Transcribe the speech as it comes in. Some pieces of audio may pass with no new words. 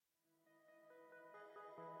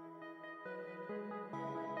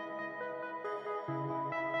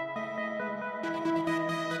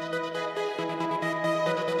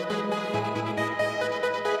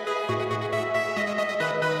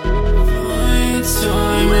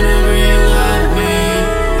Time whenever you let me,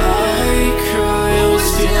 I cry, I was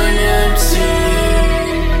feeling empty.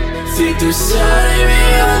 Think they're setting me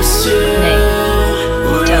up to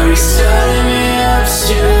whatever you're setting me up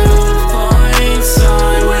to. Find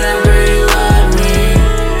time whenever you let me,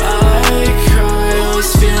 I cry, I was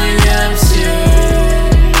feeling empty.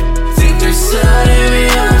 Think they're setting me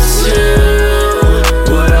up to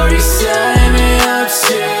whatever you're setting me up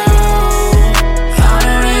to.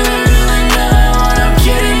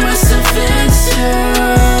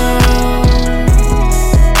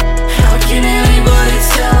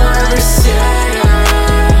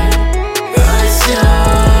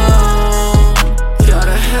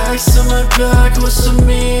 On my back, what's the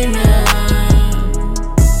meaning?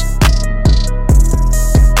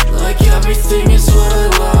 Like everything is what I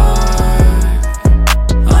like.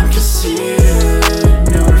 I'm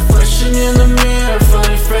conceited, no reflection in the mirror.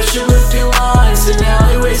 Finding fresher with your lines in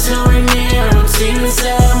alleyways nowhere near. Demons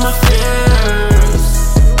out of my fears,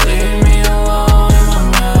 leave me alone in my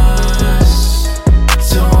mess.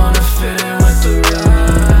 Don't wanna fit in with the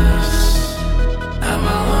rest. At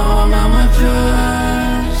my low, I'm at my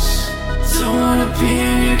best. Don't wanna be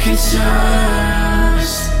in your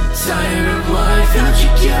concerns. Tired of life, how'd you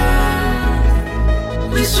get? At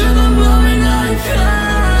least for the moment I'm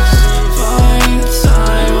past. Find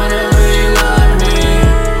time whenever you let me,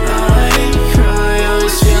 I cry, I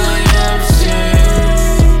was feeling empty.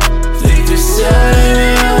 Think they're setting me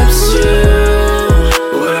up to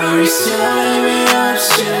whatever you're setting me up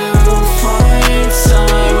to. Find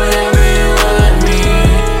time whenever you let me,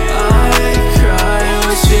 I cry, I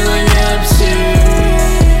was feeling empty.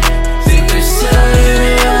 Think they're setting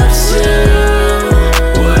me up to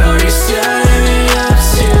whatever you're setting me up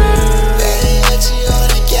to. Baby, what you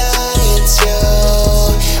wanna get into?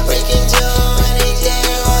 We can do anything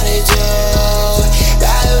you wanna do.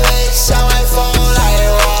 That makes on my phone like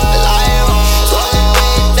what? Totally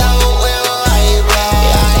big, no, we won't like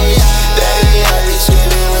baby, I be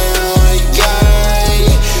screaming when we wanna gang.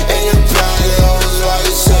 In your bag, it always like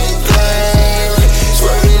the same thing.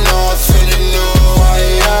 Swerving off in the new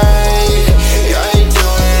white eye. You ain't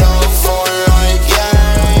doing all for it like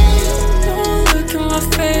gang. Don't look at my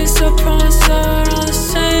face, I promise that all the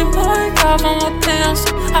same. Boy, grab on my pants,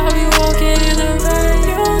 I'll be walking in the rain.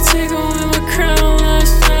 You'll take away my crown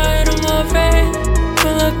last night on my rain.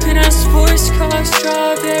 Pull up in that sports car,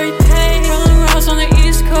 strawberry paint. Rolling rounds on the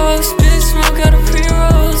East Coast, big smoke out of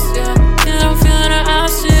pre-rolls, yeah. And I'm feeling an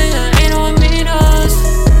acid, ain't no one mean us.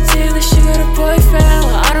 Say that she got a boyfriend,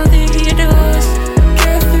 well I don't think he does.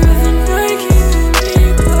 Get through the night, keeping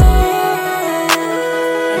me close.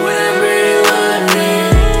 Whenever you let me,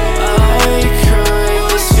 I cry, I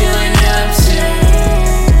was feeling empty.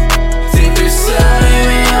 Think they're setting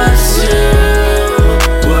me up to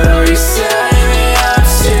whatever you're setting me up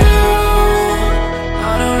to.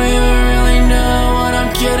 I don't even really know what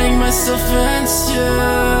I'm getting myself into.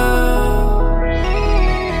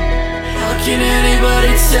 How can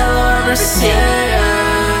anybody tell or ever say